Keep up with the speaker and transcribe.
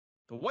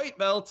The white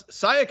belt,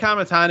 Saya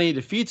Kamitani,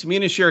 defeats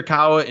Mina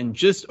Shirakawa in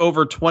just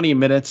over 20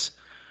 minutes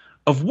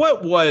of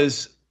what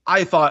was,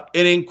 I thought,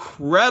 an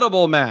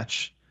incredible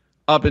match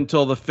up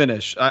until the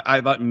finish. I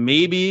thought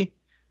maybe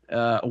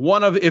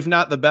one of, if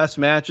not the best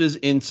matches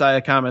in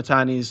Saya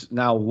Kamitani's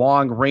now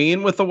long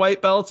reign with the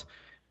white belt.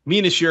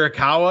 Mina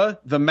Shirakawa,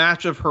 the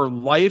match of her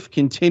life,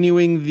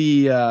 continuing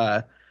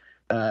the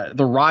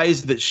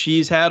rise that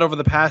she's had over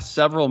the past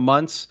several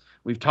months.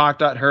 We've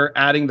talked about her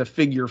adding the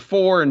figure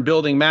four and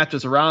building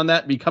matches around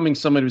that, becoming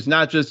someone who's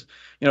not just,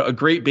 a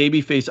great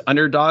babyface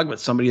underdog, but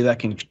somebody that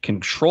can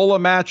control a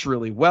match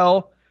really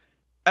well.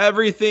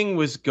 Everything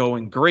was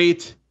going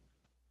great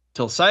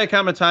till Saya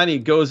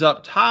Kamitani goes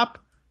up top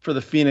for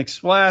the Phoenix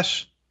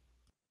Splash,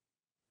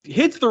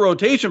 hits the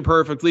rotation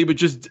perfectly, but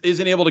just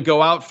isn't able to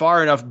go out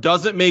far enough,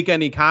 doesn't make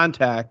any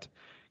contact,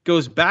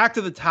 goes back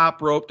to the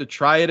top rope to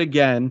try it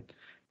again,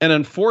 and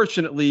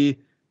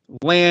unfortunately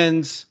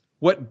lands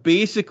what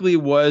basically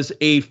was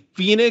a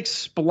Phoenix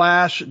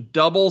Splash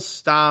double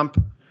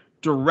stomp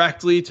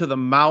directly to the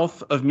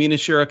mouth of Mina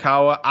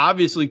Shirakawa.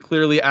 Obviously,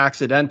 clearly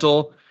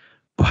accidental,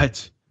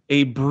 but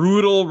a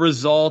brutal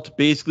result,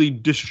 basically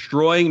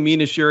destroying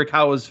Mina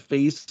Shirakawa's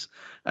face.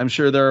 I'm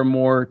sure there are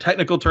more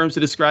technical terms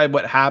to describe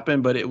what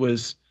happened, but it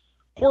was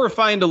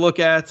horrifying to look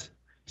at.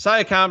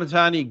 Saya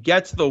Kamitani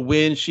gets the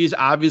win. She's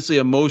obviously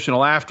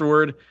emotional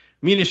afterward.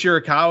 Mina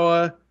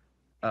Shirakawa,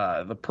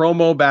 the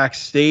promo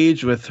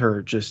backstage with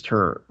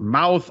her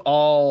mouth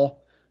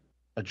all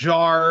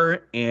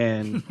ajar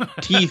and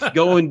teeth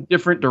going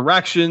different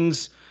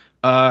directions,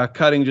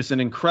 cutting just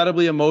an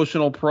incredibly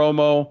emotional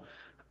promo.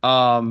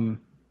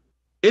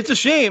 It's a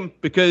shame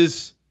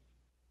because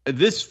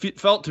this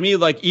felt to me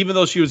like even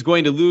though she was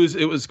going to lose,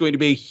 it was going to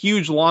be a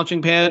huge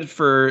launching pad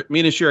for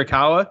Mina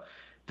Shirakawa.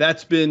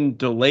 That's been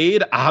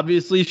delayed.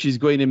 Obviously, she's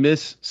going to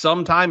miss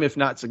some time, if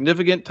not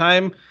significant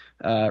time,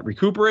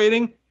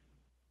 recuperating.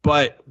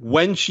 But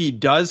when she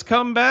does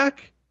come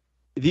back,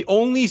 the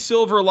only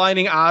silver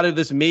lining out of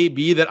this may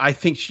be that I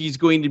think she's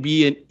going to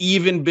be an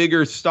even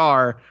bigger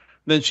star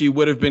than she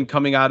would have been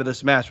coming out of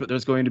this match. But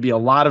there's going to be a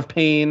lot of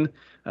pain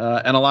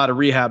and a lot of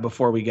rehab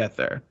before we get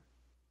there.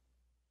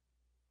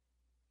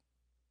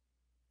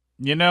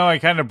 I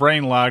kind of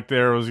brain locked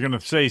there. I was going to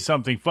say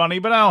something funny,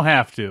 but I don't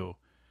have to.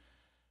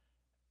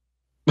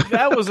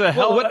 That was a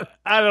hell.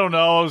 I don't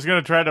know. I was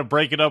going to try to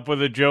break it up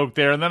with a joke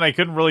there, and then I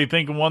couldn't really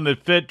think of one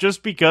that fit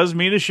just because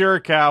Mina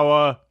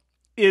Shirakawa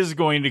is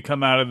going to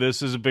come out of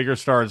this as a bigger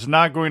star. It's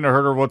not going to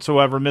hurt her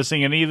whatsoever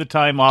missing any of the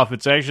time off.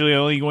 It's actually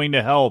only going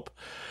to help.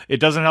 It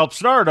doesn't help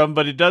Stardom,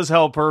 but it does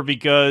help her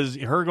because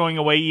her going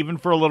away even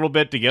for a little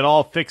bit to get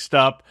all fixed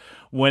up,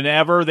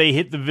 whenever they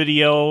hit the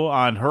video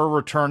on her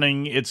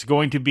returning, it's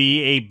going to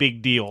be a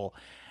big deal.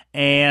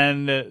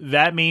 And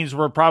that means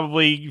we're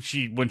probably,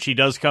 when she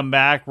does come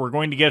back, we're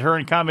going to get her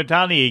and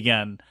Kamitani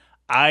again.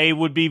 I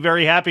would be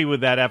very happy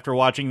with that after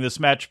watching this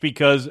match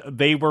because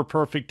they were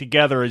perfect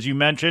together. As you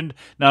mentioned,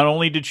 not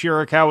only did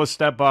Shirakawa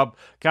step up,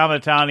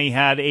 Kamitani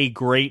had a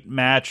great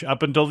match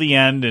up until the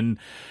end. And,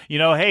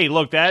 hey,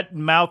 look, that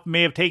mouth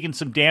may have taken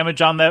some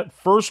damage on that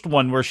first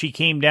one where she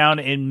came down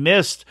and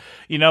missed.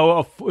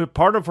 A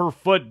part of her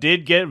foot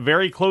did get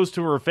very close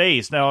to her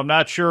face. Now, I'm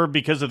not sure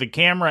because of the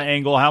camera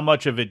angle how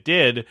much of it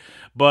did,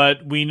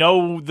 but we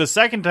know the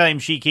second time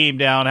she came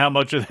down how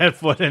much of that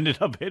foot ended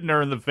up hitting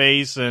her in the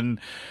face. And,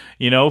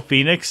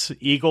 Phoenix,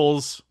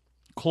 Eagles,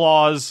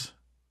 claws,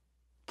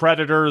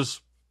 predators,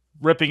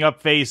 ripping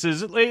up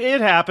faces. It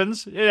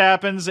happens. It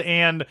happens,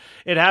 and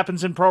it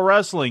happens in pro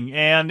wrestling.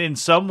 And in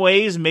some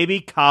ways,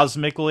 maybe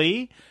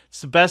cosmically,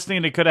 it's the best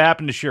thing that could have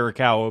happened to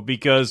Shirakawa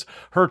because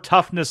her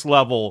toughness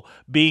level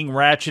being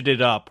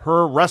ratcheted up,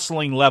 her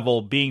wrestling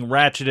level being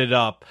ratcheted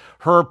up,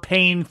 her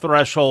pain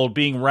threshold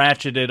being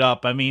ratcheted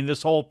up. I mean,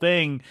 this whole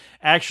thing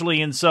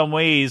actually in some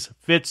ways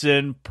fits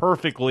in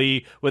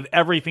perfectly with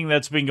everything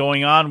that's been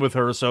going on with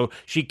her. So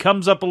she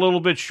comes up a little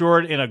bit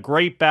short in a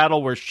great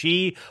battle where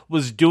she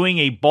was doing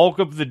a bulk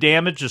of the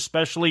damage,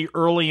 especially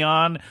early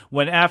on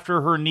when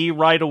after her knee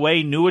right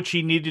away knew what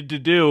she needed to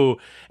do.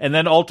 And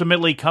then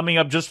ultimately coming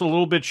up just a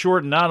little bit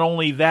short. And not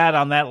only that,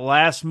 on that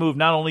last move,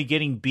 not only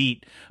getting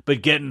beat,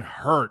 but getting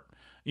hurt.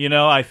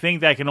 I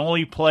think that can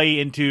only play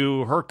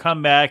into her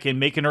comeback and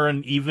making her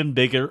an even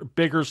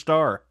bigger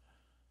star.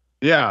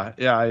 Yeah,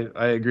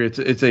 I agree.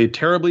 It's a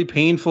terribly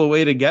painful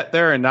way to get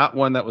there and not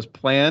one that was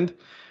planned.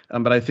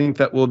 But I think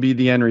that will be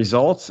the end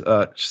result.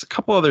 Just a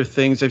couple other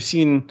things I've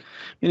seen.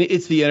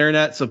 It's the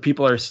internet, so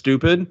people are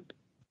stupid.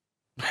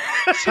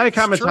 Saya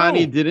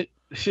Kamitani didn't.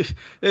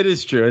 It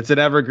is true. It's an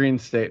evergreen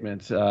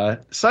statement. Saya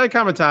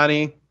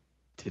Kamitani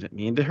didn't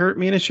mean to hurt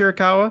Mina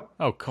Shirakawa.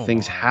 Oh, come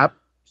on.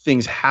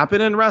 Things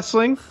happen in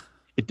wrestling.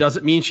 It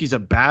doesn't mean she's a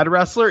bad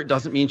wrestler. It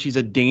doesn't mean she's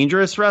a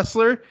dangerous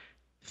wrestler.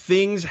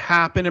 Things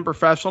happen in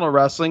professional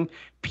wrestling.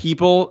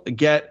 People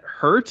get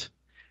hurt.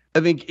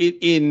 I think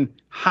in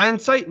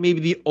hindsight,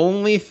 maybe the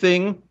only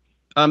thing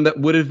that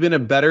would have been a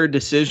better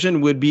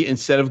decision would be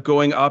instead of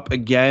going up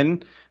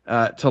again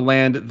to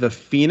land the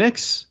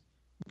Phoenix,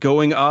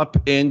 going up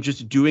and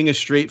just doing a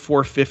straight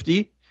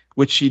 450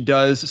 which she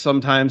does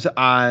sometimes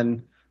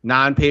on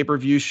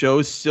non-pay-per-view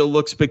shows, still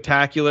look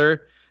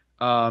spectacular.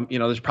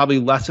 There's probably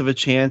less of a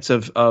chance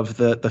of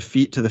the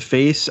feet to the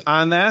face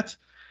on that.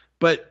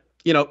 But,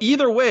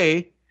 either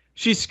way,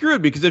 she's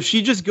screwed, because if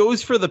she just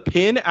goes for the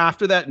pin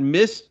after that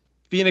missed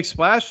Phoenix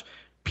Splash,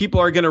 people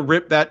are going to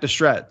rip that to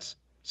shreds.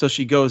 So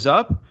she goes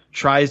up,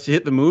 tries to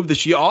hit the move that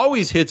she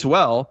always hits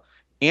well,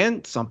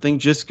 and something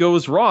just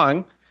goes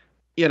wrong.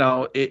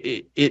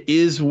 It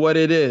is what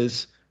it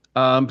is.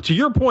 To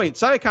your point,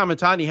 Saya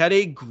Kamitani had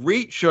a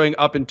great showing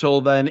up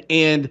until then.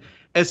 And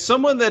as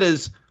someone that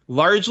has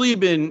largely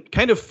been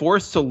kind of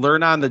forced to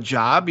learn on the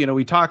job,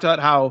 we talked about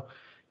how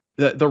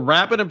the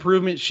rapid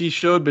improvement she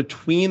showed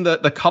between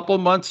the couple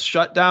months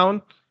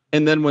shutdown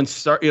and then when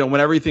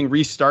everything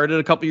restarted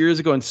a couple years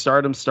ago and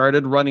Stardom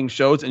started running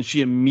shows, and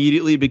she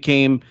immediately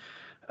became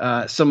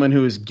someone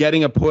who was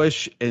getting a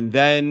push, and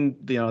then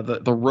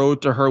the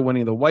road to her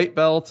winning the white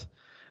belt.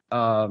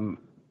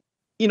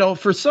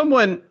 For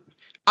someone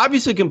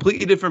obviously a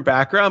completely different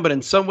background, but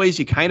in some ways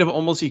you kind of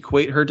almost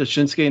equate her to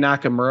Shinsuke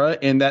Nakamura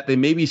in that they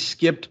maybe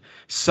skipped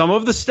some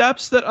of the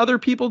steps that other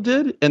people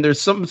did, and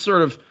there's some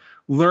sort of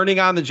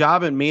learning on the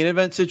job in main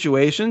event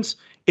situations.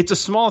 It's a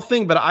small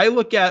thing, but I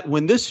look at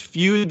when this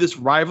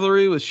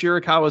rivalry with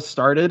Shirakawa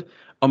started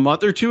a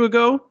month or two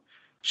ago,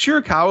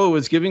 Shirakawa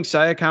was giving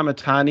Saya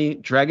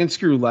Kamitani dragon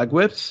screw leg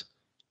whips,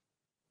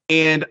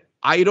 and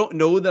I don't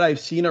know that I've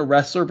seen a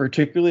wrestler,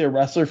 particularly a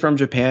wrestler from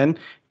Japan,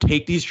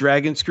 take these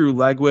dragon screw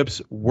leg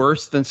whips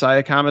worse than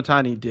Saya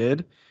Kamitani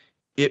did.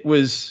 It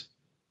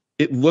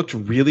looked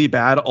really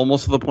bad,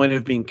 almost to the point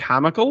of being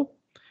comical.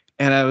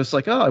 And I was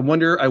like, oh, I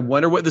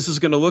wonder what this is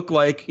going to look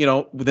like,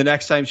 the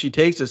next time she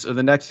takes this, or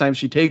the next time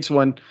she takes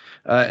one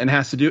and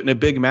has to do it in a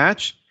big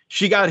match.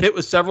 She got hit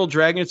with several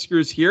dragon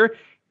screws here,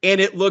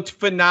 and it looked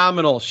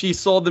phenomenal. She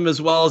sold them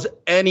as well as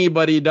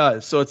anybody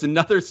does. So it's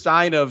another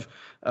sign of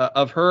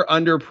her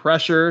under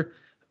pressure,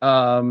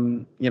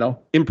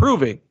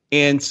 improving.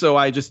 And so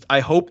I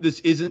hope this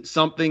isn't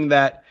something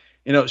that,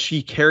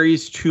 she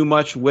carries too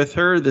much with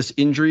her, this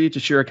injury to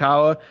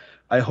Shirakawa.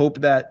 I hope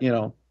that,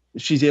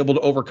 she's able to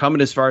overcome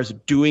it as far as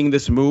doing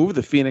this move,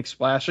 the Phoenix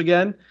Splash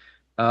again.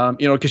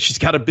 Because she's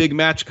got a big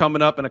match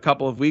coming up in a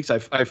couple of weeks. I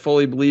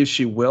fully believe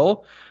she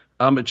will.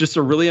 It's just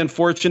a really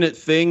unfortunate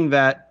thing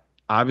that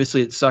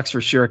obviously it sucks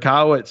for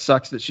Shirakawa. It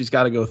sucks that she's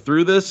got to go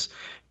through this.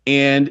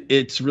 And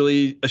it's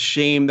really a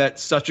shame that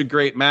such a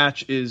great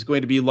match is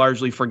going to be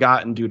largely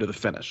forgotten due to the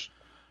finish.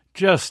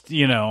 Just,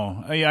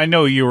 I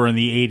know you were in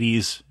the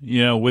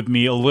 80s, with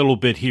me a little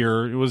bit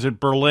here. Was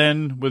it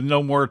Berlin with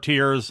No More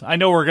Tears? I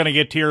know we're going to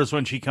get tears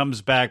when she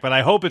comes back, but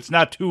I hope it's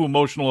not too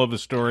emotional of a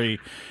story.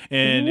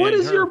 And what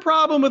is your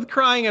problem with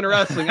crying and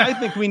wrestling? I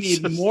think we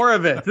need more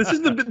of it.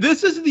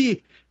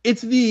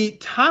 It's the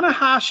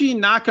Tanahashi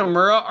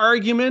Nakamura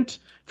argument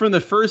from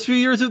the first few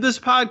years of this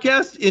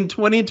podcast in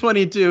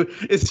 2022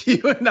 is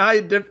you and I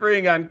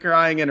differing on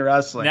crying and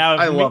wrestling. Now,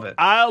 I love it.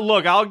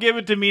 I'll give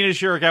it to Mina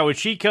Shirakawa. When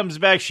she comes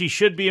back, she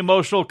should be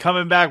emotional.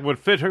 Coming back would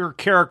fit her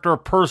character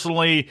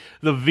personally,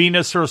 the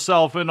Venus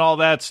herself and all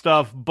that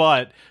stuff.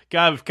 But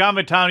God, if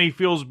Kamitani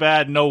feels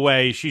bad, no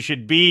way. She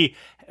should be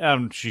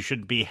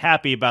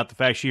happy about the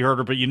fact she hurt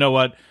her. But you know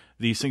what?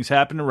 These things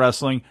happen in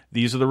wrestling.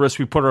 These are the risks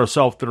we put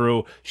ourselves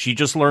through. She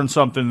just learned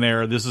something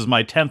there. This is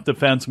my 10th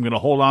defense. I'm going to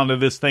hold on to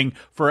this thing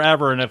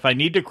forever. And if I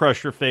need to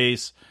crush your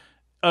face,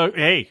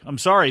 hey, I'm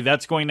sorry.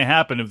 That's going to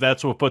happen if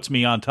that's what puts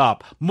me on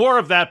top. More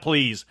of that,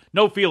 please.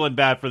 No feeling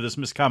bad for this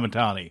Miss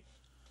Kamitani.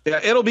 Yeah,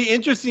 it'll be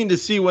interesting to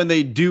see when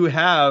they do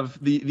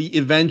have the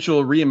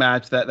eventual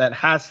rematch that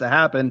has to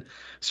happen,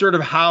 sort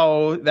of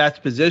how that's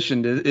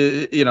positioned.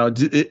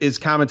 Is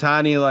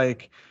Kamitani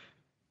like,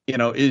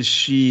 is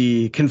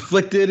she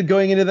conflicted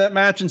going into that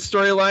match and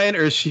storyline,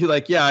 or is she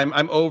like, yeah,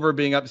 I'm over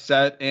being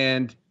upset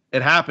and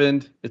it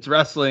happened. It's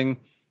wrestling.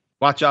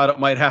 Watch out, it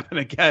might happen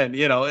again.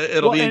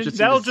 It'll be interesting.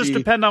 That'll just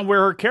depend on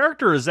where her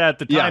character is at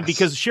the time,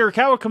 because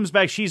Shirakawa comes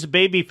back, she's a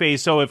babyface.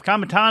 So if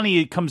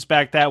Kamitani comes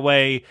back that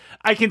way,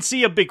 I can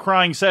see a big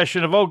crying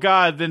session of, oh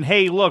God, then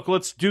hey, look,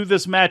 let's do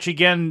this match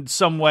again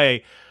some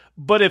way.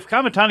 But if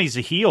Kamitani's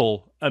a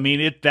heel, I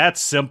mean, that's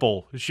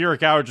simple.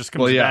 Shirakawa just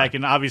comes back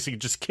and obviously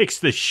just kicks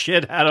the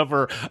shit out of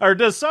her or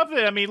does something.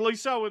 I mean,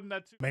 Lisa wouldn't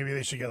that too. Maybe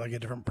they should get like a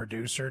different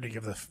producer to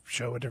give the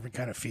show a different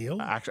kind of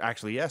feel.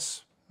 Actually,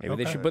 yes. Maybe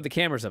they should put the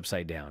cameras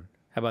upside down.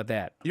 How about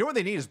that? You know what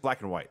they need is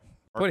black and white.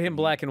 Put him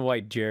black and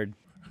white, Jared.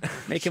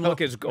 Make him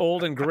look as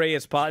old and gray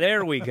as possible.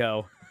 There we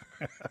go.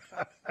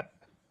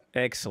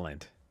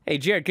 Excellent. Hey,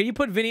 Jared, can you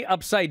put Vinny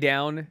upside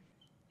down?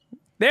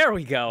 There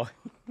we go.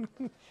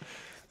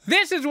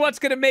 This is what's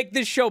going to make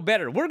this show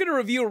better. We're going to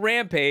review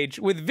Rampage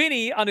with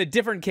Vinny on a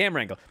different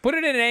camera angle. Put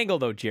it in an angle,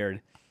 though,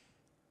 Jared.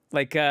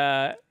 Like,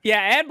 add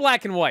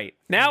black and white.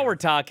 Now we're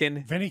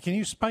talking. Vinny, can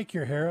you spike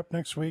your hair up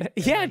next week?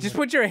 Yeah, just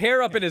put your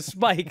hair up in a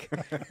spike.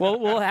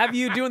 We'll have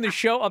you doing the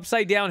show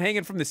upside down,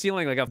 hanging from the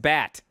ceiling like a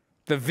bat.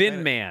 The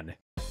Vin Man.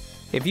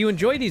 If you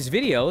enjoy these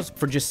videos,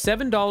 for just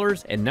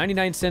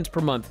 $7.99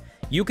 per month,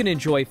 you can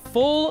enjoy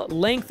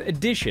full-length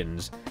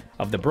editions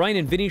of The Brian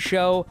and Vinny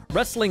Show,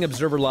 Wrestling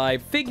Observer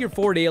Live, Figure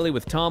 4 Daily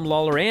with Tom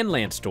Lawler and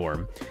Lance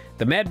Storm,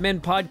 the Mad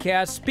Men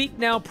Podcast, Speak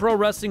Now Pro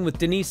Wrestling with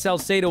Denise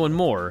Salcedo and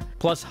more,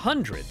 plus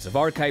hundreds of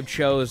archived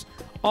shows,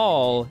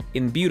 all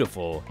in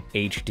beautiful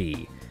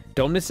HD.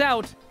 Don't miss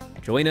out.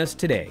 Join us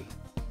today.